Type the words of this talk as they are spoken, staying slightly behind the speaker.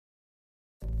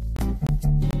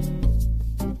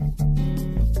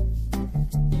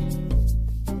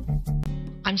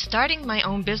I'm starting my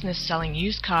own business selling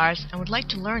used cars and would like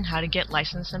to learn how to get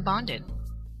licensed and bonded.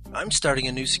 I'm starting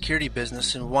a new security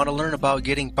business and want to learn about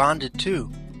getting bonded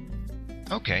too.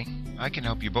 Okay, I can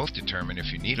help you both determine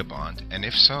if you need a bond, and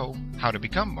if so, how to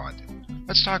become bonded.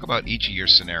 Let's talk about each of your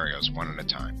scenarios one at a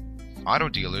time. Auto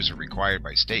dealers are required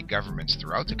by state governments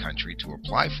throughout the country to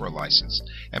apply for a license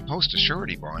and post a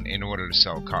surety bond in order to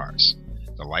sell cars.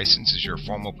 The license is your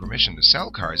formal permission to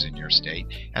sell cars in your state,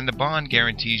 and the bond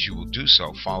guarantees you will do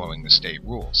so following the state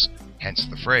rules. Hence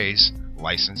the phrase,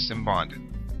 licensed and bonded.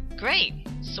 Great!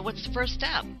 So what's the first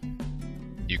step?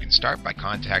 You can start by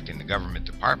contacting the government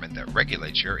department that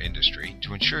regulates your industry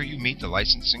to ensure you meet the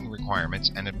licensing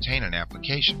requirements and obtain an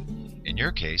application. In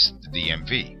your case, the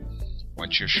DMV.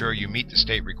 Once you're sure you meet the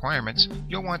state requirements,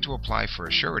 you'll want to apply for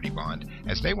a surety bond,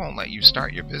 as they won't let you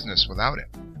start your business without it.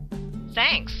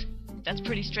 Thanks! That's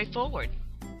pretty straightforward.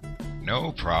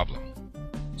 No problem.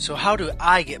 So how do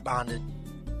I get bonded?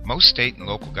 Most state and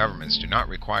local governments do not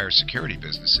require security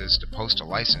businesses to post a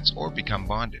license or become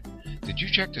bonded. Did you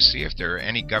check to see if there are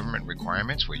any government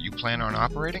requirements where you plan on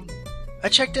operating? I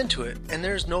checked into it, and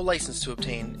there is no license to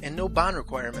obtain and no bond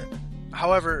requirement.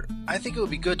 However, I think it would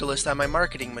be good to list on my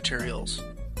marketing materials.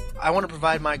 I want to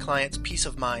provide my clients peace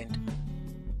of mind.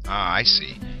 Ah, I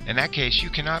see. In that case, you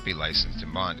cannot be licensed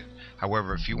and bonded.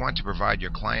 However, if you want to provide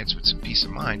your clients with some peace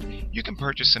of mind, you can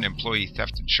purchase an employee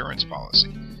theft insurance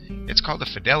policy. It's called a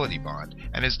fidelity bond,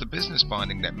 and is the business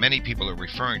bonding that many people are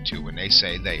referring to when they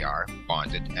say they are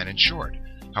bonded and insured.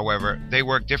 However, they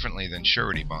work differently than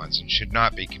surety bonds and should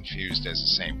not be confused as the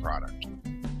same product.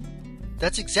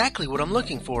 That's exactly what I'm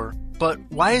looking for. But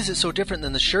why is it so different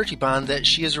than the surety bond that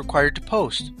she is required to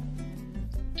post?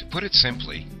 To put it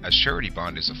simply, a surety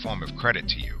bond is a form of credit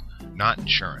to you, not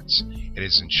insurance. It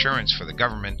is insurance for the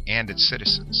government and its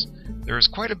citizens. There is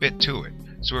quite a bit to it,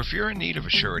 so if you're in need of a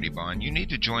surety bond, you need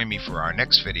to join me for our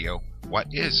next video, What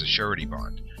is a Surety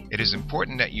Bond? It is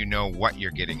important that you know what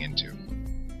you're getting into.